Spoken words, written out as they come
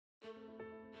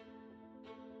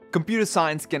Computer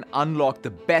science can unlock the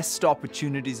best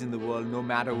opportunities in the world no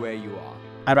matter where you are.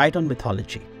 I write on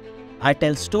mythology. I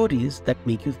tell stories that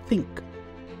make you think.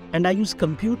 And I use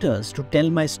computers to tell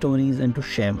my stories and to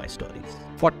share my stories.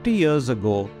 40 years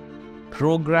ago,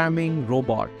 programming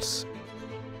robots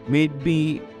made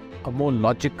me a more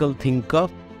logical thinker,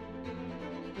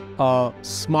 a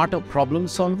smarter problem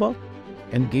solver,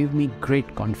 and gave me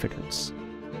great confidence.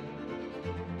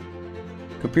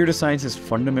 Computer science is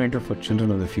fundamental for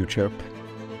children of the future.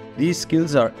 These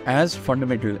skills are as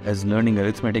fundamental as learning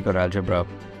arithmetic or algebra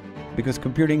because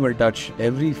computing will touch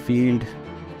every field,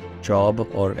 job,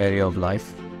 or area of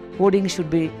life. Coding should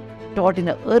be taught in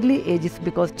early ages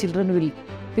because children will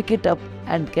pick it up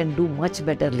and can do much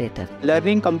better later.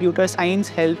 Learning computer science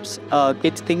helps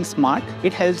kids think smart.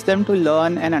 It helps them to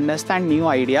learn and understand new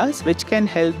ideas, which can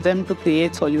help them to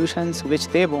create solutions which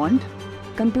they want.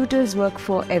 Computers work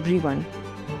for everyone,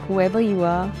 whoever you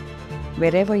are,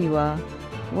 wherever you are,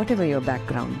 whatever your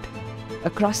background.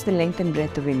 Across the length and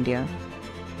breadth of India,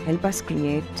 help us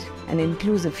create an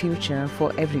inclusive future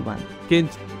for everyone.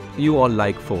 Kids, you all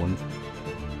like phones.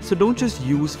 So don't just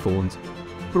use phones,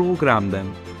 program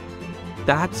them.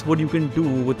 That's what you can do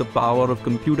with the power of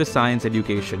computer science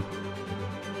education.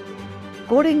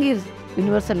 Coding is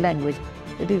universal language.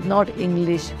 It is not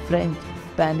English, French,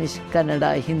 Spanish,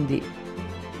 Kannada, Hindi.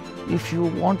 If you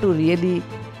want to really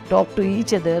talk to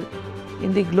each other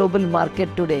in the global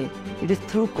market today, it is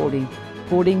through coding.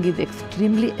 Coding is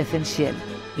extremely essential.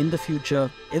 In the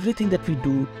future, everything that we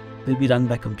do will be run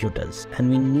by computers, and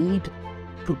we need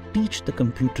to teach the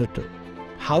computer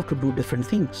how to do different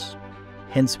things.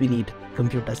 Hence, we need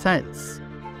computer science.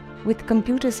 With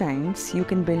computer science, you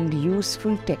can build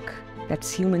useful tech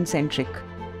that's human-centric,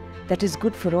 that is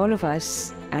good for all of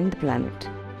us and the planet.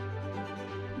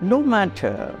 No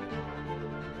matter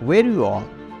where you are,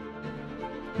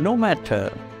 no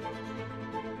matter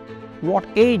what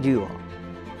age you are,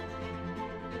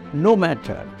 no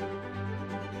matter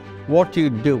what you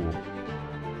do,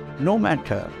 no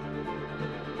matter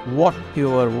what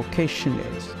your vocation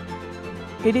is,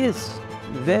 it is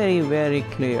very, very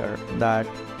clear that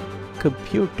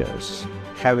computers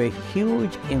have a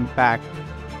huge impact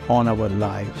on our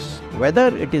lives,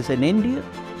 whether it is in India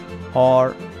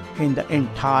or in the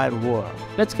entire world.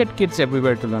 Let's get kids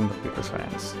everywhere to learn computer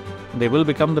science. They will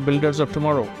become the builders of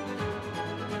tomorrow.